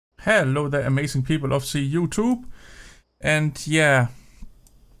Hello there, amazing people of the YouTube. And yeah,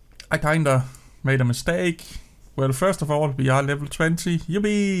 I kinda made a mistake. Well, first of all, we are level 20.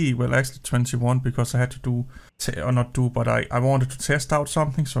 Yippee! Well, actually 21 because I had to do, but I wanted to test out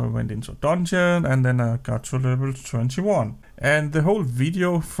something, so I went into a dungeon and then I got to level 21. And the whole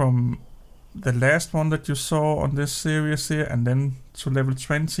video from the last one that you saw on this series here and then to level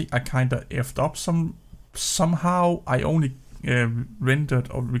 20, I kinda effed up somehow. I only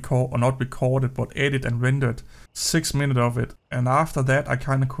rendered or not recorded, but edited and rendered 6 minutes of it, and after that I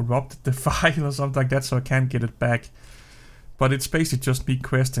kind of corrupted the file or something like that, so I can't get it back. But it's basically just me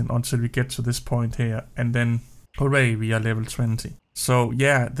questing until we get to this point here, and then hooray, we are level 20. So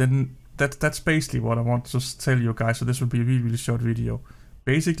yeah, then that's basically what I want to tell you guys. So this will be a really short video.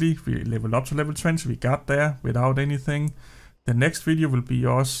 Basically, we leveled up to level 20, we got there without anything. The next video will be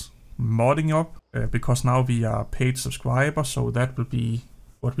us modding up, because now we are paid subscribers, so that will be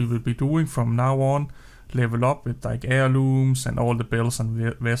what we will be doing from now on. Level up with like heirlooms and all the bells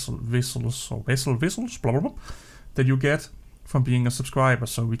and whistles blah, blah, blah, that you get from being a subscriber,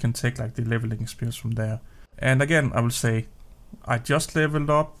 so we can take like the leveling experience from there. And again, I will say I just leveled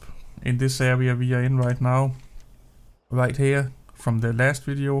up in this area we are in right now, right here from the last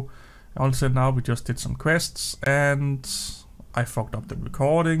video. Also now we just did some quests and I fucked up the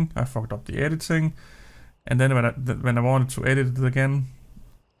recording, I fucked up the editing, and then when I wanted to edit it again,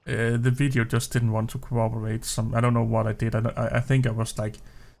 the video just didn't want to cooperate. I don't know what I did. I think I was like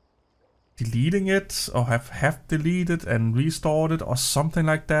deleting it or have deleted and restored it or something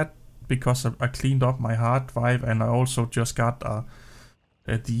like that, because I cleaned up my hard drive, and I also just got the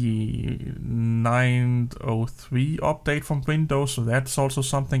 903 update from Windows, so that's also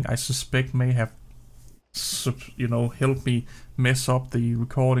something I suspect may have help me mess up the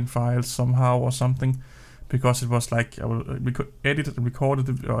recording files somehow or something, because it was like we could edit and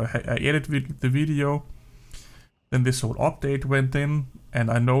recorded I edited the video, then this whole update went in,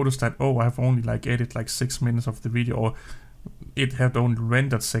 and I noticed that I have only like edited like 6 minutes of the video, or it had only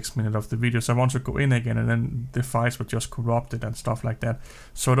rendered 6 minutes of the video, so I wanted to go in again, and then the files were just corrupted and stuff like that.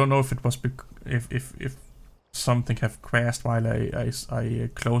 So I don't know if it was if something have crashed while I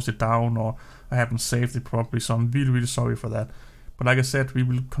closed it down, or I haven't saved it properly, so I'm really sorry for that. But like I said, we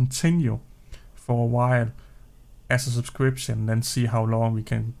will continue for a while as a subscription and then see how long we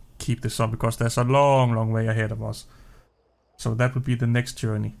can keep this up, because there's a long way ahead of us. So that would be the next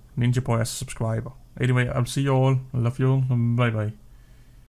journey, Ninja Boy as a subscriber. Anyway, I'll see you all, I love you all, bye bye.